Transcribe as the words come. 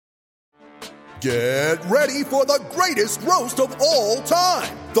Get ready for the greatest roast of all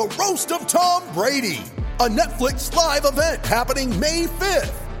time, the Roast of Tom Brady, a Netflix live event happening May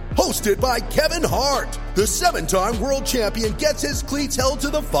 5th. Hosted by Kevin Hart, the 7-time world champion gets his cleats held to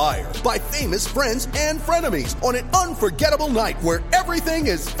the fire by famous friends and frenemies on an unforgettable night where everything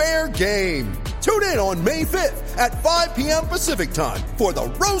is fair game. Tune in on May 5th at 5 p.m. Pacific time for the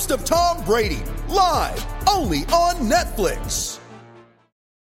Roast of Tom Brady, live only on Netflix.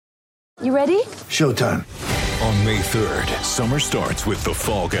 You ready? Showtime. On May 3rd, summer starts with The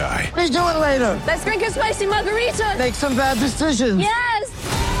Fall Guy. Let's do it later. Let's drink a spicy margarita. Make some bad decisions.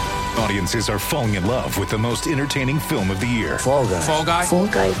 Yes! Audiences are falling in love with the most entertaining film of the year. Fall Guy. Fall Guy? Fall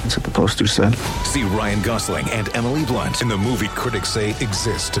Guy. That's what the poster said. See Ryan Gosling and Emily Blunt in the movie critics say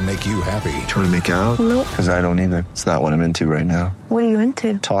exists to make you happy. Trying to make it out? Nope. Because I don't either. It's not what I'm into right now. What are you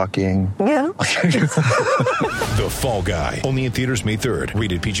into? Talking. Yeah. The Fall Guy. Only in theaters May 3rd.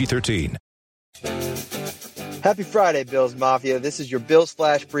 Rated PG-13. Happy Friday, Bills Mafia. This is your Bills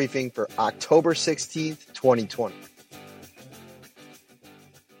Flash Briefing for October 16th, 2020.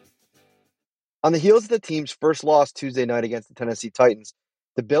 On the heels of the team's first loss Tuesday night against the Tennessee Titans,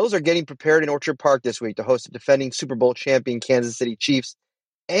 the Bills are getting prepared in Orchard Park this week to host the defending Super Bowl champion Kansas City Chiefs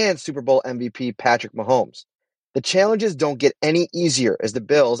and Super Bowl MVP Patrick Mahomes. The challenges don't get any easier as the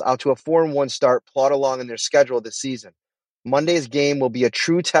Bills, out to a 4-1 start, plod along in their schedule this season. Monday's game will be a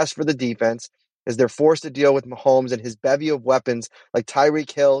true test for the defense as they're forced to deal with Mahomes and his bevy of weapons like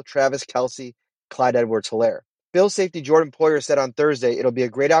Tyreek Hill, Travis Kelce, Clyde Edwards-Helaire. Bills safety Jordan Poyer said on Thursday it'll be a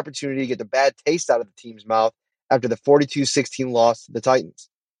great opportunity to get the bad taste out of the team's mouth after the 42-16 loss to the Titans.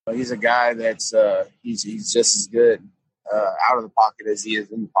 He's a guy that's he's just as good out of the pocket as he is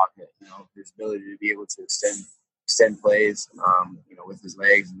in the pocket. You know, his ability to be able to extend plays, with his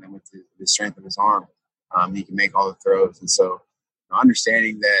legs and then with the strength of his arm, he can make all the throws. And so,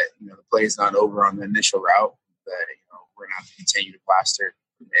 understanding that the play is not over on the initial route, that we're going to have to continue to plaster.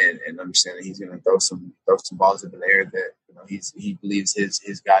 And understand that he's going to throw some balls up in the air that he believes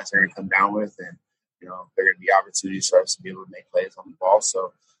his guys are going to come down with, and there are going to be opportunities for us to be able to make plays on the ball.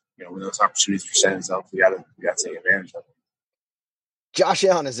 So when those opportunities present themselves, we got to take advantage of them. Josh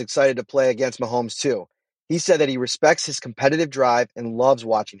Allen is excited to play against Mahomes too. He said that he respects his competitive drive and loves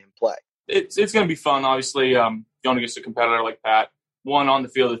watching him play. It's going to be fun, obviously, going against a competitor like Pat. One, on the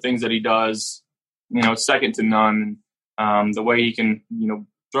field, the things that he does, second to none. The way he can,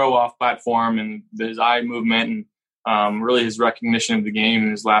 throw off platform and his eye movement and really his recognition of the game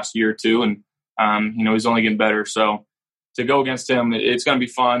in his last year or two. And, he's only getting better. So to go against him, it's going to be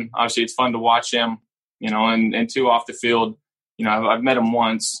fun. Obviously, it's fun to watch him, and two, off the field. I've met him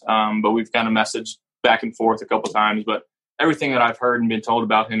once, but we've kind of messaged back and forth a couple of times. But everything that I've heard and been told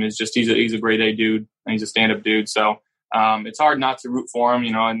about him is just he's a grade A dude and he's a stand-up dude. So it's hard not to root for him,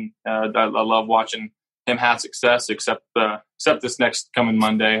 and I love watching him have success, except this next coming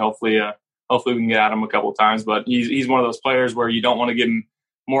Monday. Hopefully we can get at him a couple of times. But he's one of those players where you don't want to give him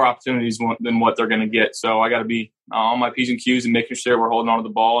more opportunities than what they're going to get. So I got to be on my P's and Q's and making sure we're holding on to the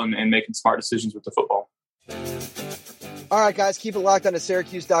ball and making smart decisions with the football. All right, guys, keep it locked on to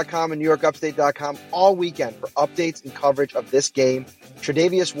Syracuse.com and NewYorkUpstate.com all weekend for updates and coverage of this game.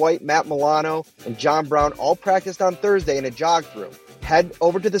 Tre'Davious White, Matt Milano, and John Brown all practiced on Thursday in a jog-through. Head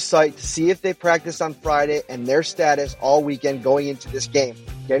over to the site to see if they practiced on Friday and their status all weekend going into this game.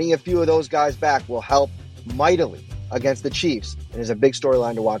 Getting a few of those guys back will help mightily against the Chiefs and is a big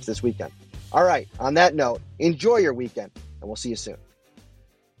storyline to watch this weekend. All right, on that note, enjoy your weekend, and we'll see you soon.